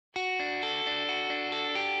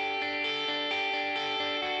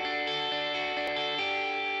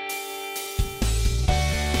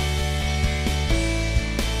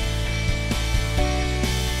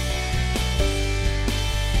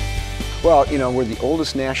Well, you know, we're the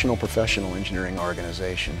oldest national professional engineering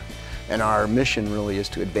organization, and our mission really is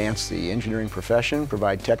to advance the engineering profession,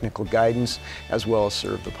 provide technical guidance, as well as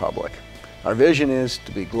serve the public. Our vision is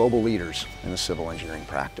to be global leaders in the civil engineering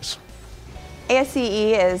practice.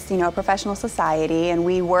 ASCE is, a professional society, and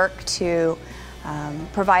we work to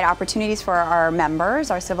provide opportunities for our members,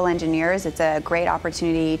 our civil engineers. It's a great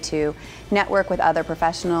opportunity to network with other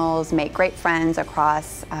professionals, make great friends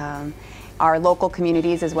across our local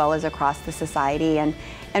communities as well as across the society, and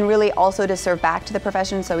really also to serve back to the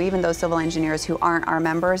profession. So even those civil engineers who aren't our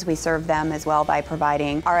members, we serve them as well by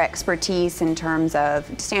providing our expertise in terms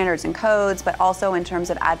of standards and codes, but also in terms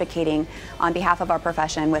of advocating on behalf of our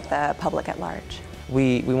profession with the public at large.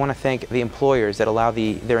 We want to thank the employers that allow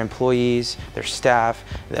their employees, their staff,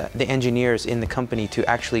 the engineers in the company to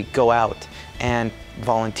actually go out and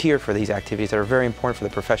volunteer for these activities that are very important for the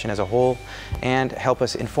profession as a whole and help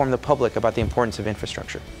us inform the public about the importance of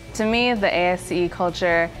infrastructure. To me, the ASCE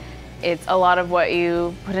culture, it's a lot of what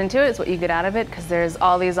you put into it, it's what you get out of it, because there's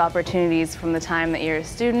all these opportunities from the time that you're a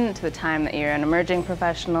student to the time that you're an emerging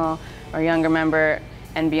professional or younger member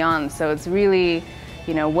and beyond. So it's really,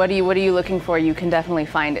 what are you looking for? You can definitely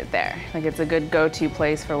find it there. Like, it's a good go-to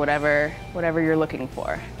place for whatever you're looking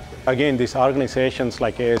for. Again, these organizations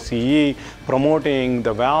like ASCE promoting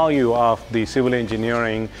the value of the civil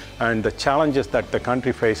engineering and the challenges that the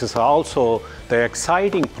country faces, also the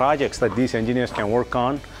exciting projects that these engineers can work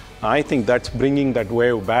on. I think that's bringing that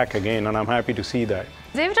wave back again, and I'm happy to see that.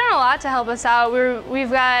 They've done a lot to help us out.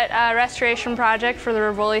 We've got a restoration project for the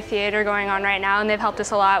Rivoli Theater going on right now, and they've helped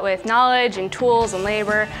us a lot with knowledge and tools and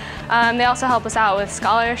labor. They also help us out with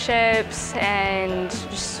scholarships, and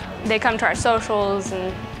they come to our socials,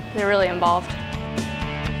 and they're really involved.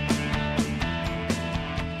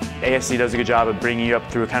 ASCE does a good job of bringing you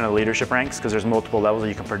up through kind of the leadership ranks, because there's multiple levels that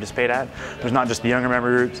you can participate at. There's not just the younger member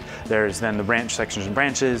groups, there's then the branch sections and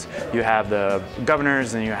branches, you have the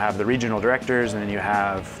governors, and you have the regional directors, and then you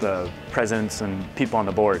have the presidents and people on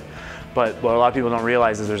the board. But what a lot of people don't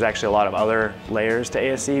realize is there's actually a lot of other layers to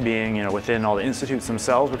ASCE, being within all the institutes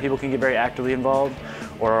themselves where people can get very actively involved,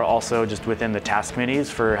 or also just within the task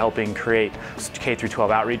committees for helping create K through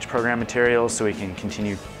 12 outreach program materials so we can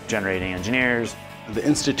continue generating engineers. The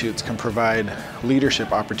institutes can provide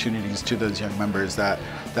leadership opportunities to those young members that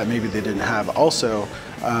maybe they didn't have. Also,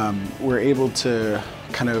 we're able to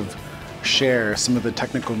kind of share some of the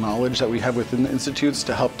technical knowledge that we have within the institutes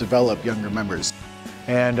to help develop younger members.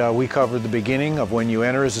 And we covered the beginning of when you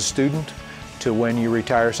enter as a student to when you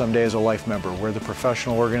retire someday as a life member. We're the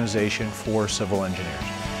professional organization for civil engineers.